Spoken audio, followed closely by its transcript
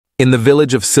In the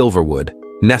village of Silverwood,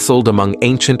 nestled among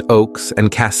ancient oaks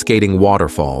and cascading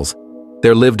waterfalls,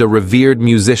 there lived a revered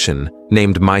musician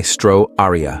named Maestro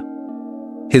Aria.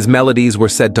 His melodies were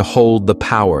said to hold the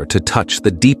power to touch the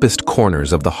deepest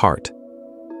corners of the heart.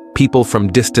 People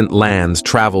from distant lands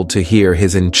traveled to hear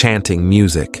his enchanting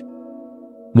music.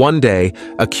 One day,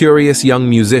 a curious young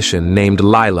musician named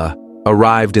Lila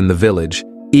arrived in the village,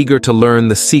 eager to learn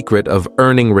the secret of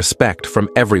earning respect from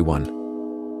everyone.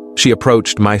 She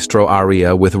approached Maestro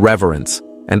Aria with reverence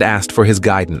and asked for his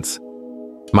guidance.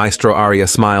 Maestro Aria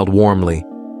smiled warmly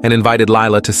and invited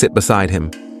Lila to sit beside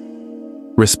him.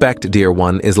 Respect, dear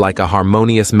one, is like a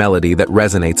harmonious melody that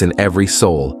resonates in every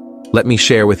soul. Let me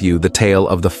share with you the tale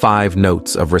of the 5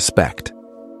 notes of respect.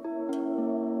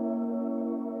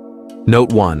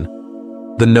 Note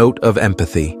 1. The note of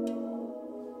empathy.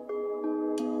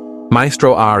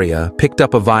 Maestro Aria picked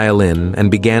up a violin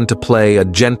and began to play a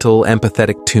gentle,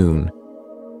 empathetic tune.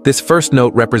 This first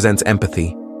note represents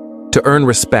empathy. To earn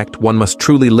respect, one must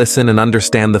truly listen and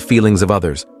understand the feelings of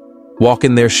others. Walk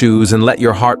in their shoes and let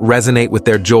your heart resonate with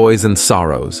their joys and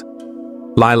sorrows.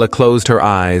 Lila closed her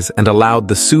eyes and allowed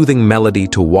the soothing melody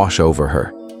to wash over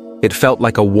her. It felt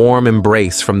like a warm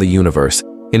embrace from the universe,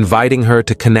 inviting her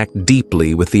to connect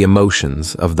deeply with the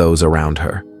emotions of those around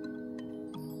her.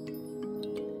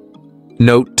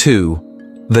 Note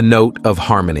 2. The note of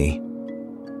harmony.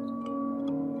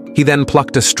 He then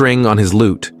plucked a string on his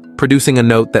lute, producing a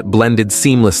note that blended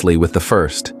seamlessly with the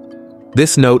first.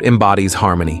 This note embodies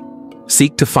harmony.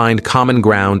 Seek to find common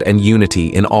ground and unity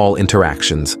in all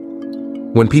interactions.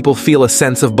 When people feel a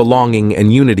sense of belonging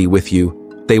and unity with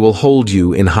you, they will hold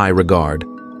you in high regard.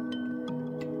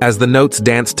 As the notes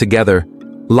danced together,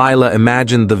 Lila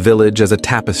imagined the village as a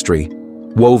tapestry,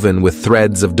 woven with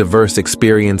threads of diverse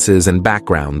experiences and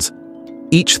backgrounds.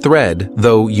 Each thread,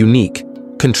 though unique,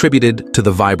 contributed to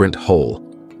the vibrant whole.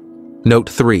 Note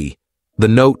 3. The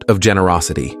note of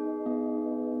generosity.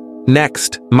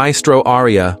 Next, Maestro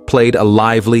Aria played a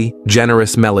lively,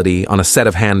 generous melody on a set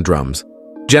of hand drums.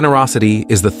 Generosity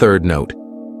is the 3rd note.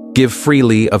 Give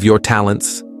freely of your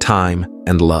talents, time,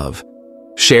 and love.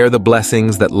 Share the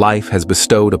blessings that life has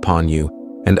bestowed upon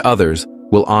you, and others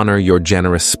will honor your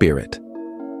generous spirit.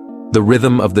 The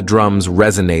rhythm of the drums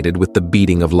resonated with the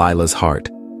beating of Lila's heart.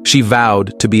 She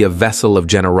vowed to be a vessel of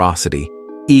generosity,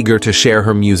 eager to share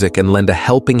her music and lend a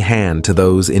helping hand to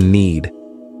those in need.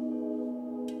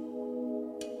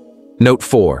 Note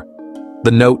 4.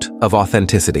 The note of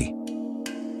authenticity.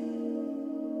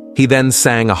 He then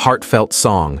sang a heartfelt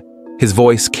song, his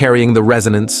voice carrying the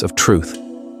resonance of truth.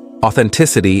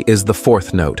 Authenticity is the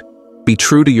 4th note. Be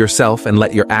true to yourself and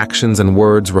let your actions and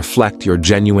words reflect your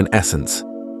genuine essence.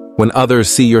 When others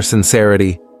see your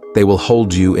sincerity, they will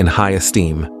hold you in high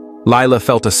esteem. Lila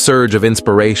felt a surge of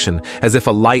inspiration, as if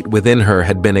a light within her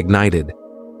had been ignited.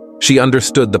 She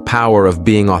understood the power of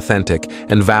being authentic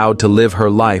and vowed to live her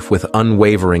life with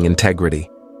unwavering integrity.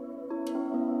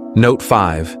 Note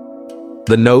 5.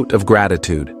 The note of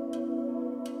gratitude.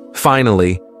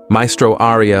 Finally, Maestro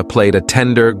Aria played a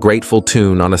tender, grateful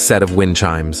tune on a set of wind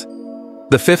chimes.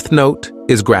 The 5th note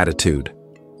is gratitude.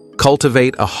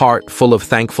 Cultivate a heart full of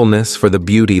thankfulness for the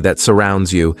beauty that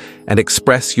surrounds you and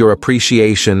express your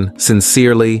appreciation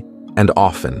sincerely and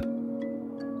often.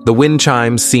 The wind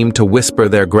chimes seemed to whisper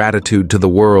their gratitude to the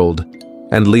world,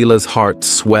 and Lila's heart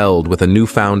swelled with a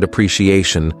newfound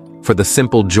appreciation for the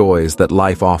simple joys that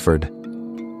life offered.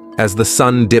 As the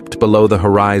sun dipped below the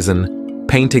horizon,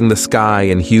 painting the sky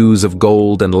in hues of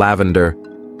gold and lavender,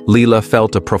 Lila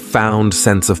felt a profound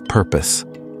sense of purpose.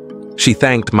 She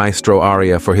thanked Maestro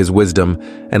Aria for his wisdom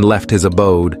and left his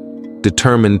abode,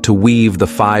 determined to weave the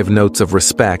 5 notes of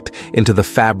respect into the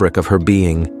fabric of her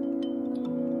being.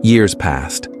 Years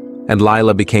passed, and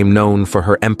Lila became known for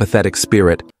her empathetic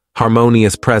spirit,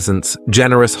 harmonious presence,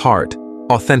 generous heart,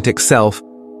 authentic self,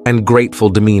 and grateful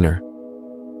demeanor.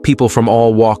 People from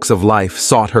all walks of life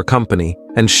sought her company,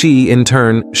 and she, in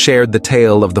turn, shared the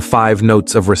tale of the 5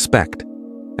 notes of respect.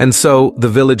 And so, the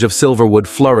village of Silverwood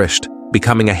flourished,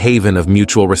 becoming a haven of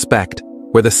mutual respect,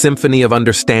 where the symphony of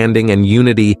understanding and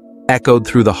unity echoed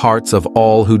through the hearts of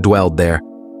all who dwelled there.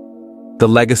 The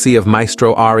legacy of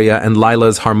Maestro Aria and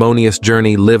Lila's harmonious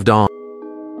journey lived on.